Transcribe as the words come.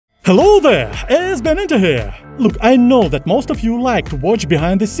Hello there, it's Benita here. Look, I know that most of you like to watch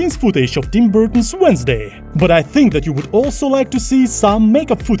behind-the-scenes footage of Tim Burton's Wednesday, but I think that you would also like to see some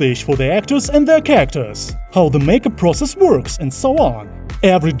makeup footage for the actors and their characters, how the makeup process works and so on.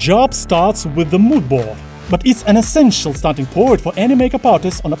 Every job starts with the mood board, but it's an essential starting point for any makeup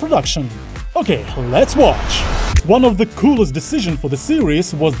artist on a production. Okay, let's watch! One of the coolest decisions for the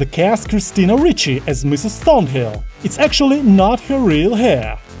series was the cast Christina Ricci as Mrs. Thornhill. It's actually not her real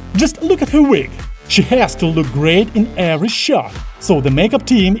hair. Just look at her wig. She has to look great in every shot, so the makeup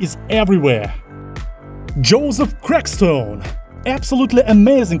team is everywhere. Joseph Crackstone. Absolutely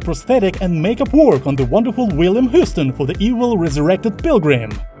amazing prosthetic and makeup work on the wonderful William Houston for the evil resurrected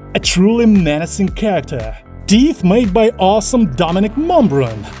pilgrim. A truly menacing character. Teeth made by awesome Dominic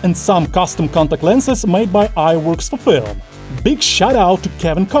Mombrun, and some custom contact lenses made by Eyeworks For Film. Big shout out to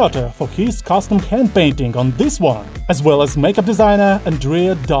Kevin Carter for his custom hand painting on this one, as well as makeup designer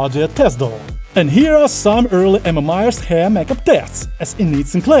Andreea Dardea Tesdall. And here are some early Emma Myers hair makeup tests as Enid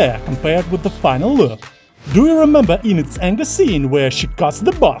Sinclair compared with the final look. Do you remember Enid's anger scene where she cuts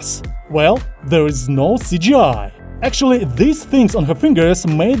the boss? Well, there is no CGI. Actually, these things on her fingers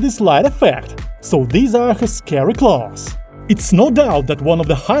made this light effect, so these are her scary claws. It's no doubt that one of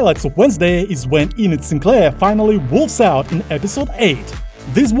the highlights of Wednesday is when Enid Sinclair finally wolfs out in episode 8.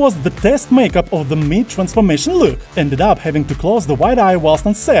 This was the test makeup of the mid-transformation look, ended up having to close the white eye whilst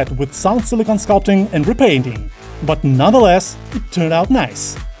on set with sound silicone sculpting and repainting. But nonetheless, it turned out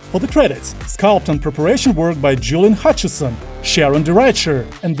nice. For the credits, sculpt and preparation work by Julian Hutchison, Sharon DeRicher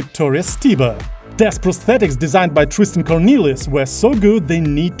and Victoria Stieber. Test prosthetics designed by Tristan Cornelius were so good they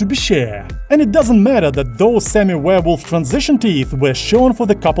need to be shared. And it doesn't matter that those semi-werewolf transition teeth were shown for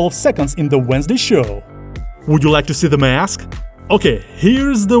the couple of seconds in the Wednesday show. Would you like to see the mask? Okay,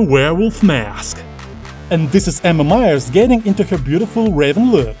 here's the werewolf mask. And this is Emma Myers getting into her beautiful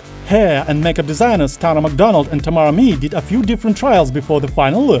raven look. Hair and makeup designers Tara McDonald and Tamara Meade did a few different trials before the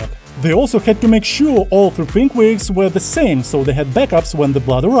final look. They also had to make sure all 3 pink wigs were the same, so they had backups when the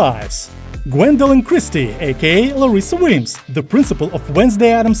blood arrives. Gwendoline Christie, aka Larissa Weems, the principal of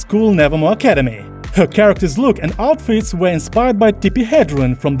Wednesday Addams School Nevermore Academy. Her character's look and outfits were inspired by Tippi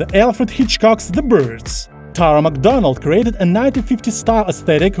Hedren from the Alfred Hitchcock's The Birds. Tara McDonald created a 1950s style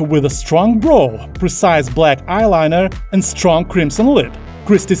aesthetic with a strong brow, precise black eyeliner and strong crimson lip.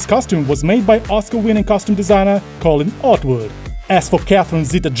 Christie's costume was made by Oscar-winning costume designer Coleen Atwood. As for Catherine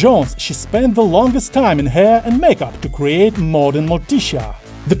Zeta-Jones, she spent the longest time in hair and makeup to create modern Morticia.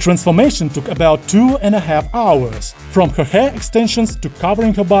 The transformation took about 2.5 hours, from her hair extensions to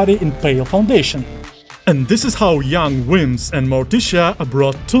covering her body in pale foundation. And this is how young Weems and Morticia are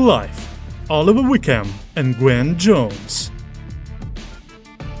brought to life. Oliver Wickham and Gwen Jones.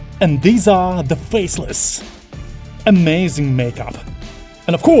 And these are the Faceless. Amazing makeup.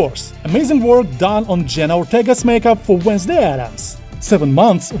 And of course, amazing work done on Jenna Ortega's makeup for Wednesday Addams. 7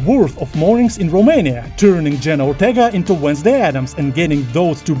 months worth of mornings in Romania, turning Jenna Ortega into Wednesday Addams and getting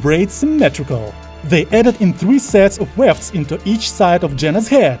those 2 braids symmetrical. They added in 3 sets of wefts into each side of Jenna's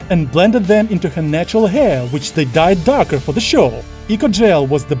head and blended them into her natural hair, which they dyed darker for the show. Eco Gel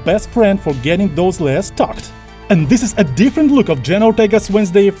was the best friend for getting those layers tucked. And this is a different look of Jenna Ortega's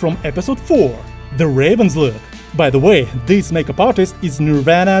Wednesday from episode 4, the Raven's look. By the way, this makeup artist is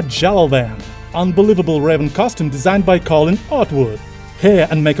Nirvana Jalalvand. Unbelievable Raven costume designed by Coleen Atwood. Hair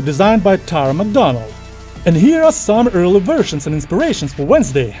and makeup designed by Tara McDonald. And here are some early versions and inspirations for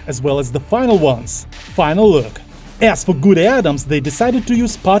Wednesday, as well as the final ones. Final look. As for Goody Addams, they decided to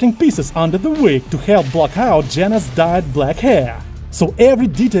use parting pieces under the wig to help block out Jenna's dyed black hair. So every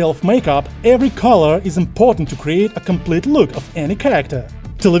detail of makeup, every color is important to create a complete look of any character.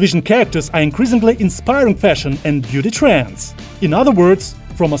 Television characters are increasingly inspiring fashion and beauty trends. In other words,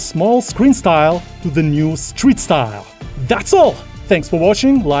 from a small screen style to the new street style. That's all! Thanks for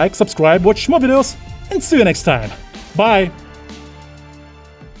watching, like, subscribe, watch more videos, and see you next time. Bye!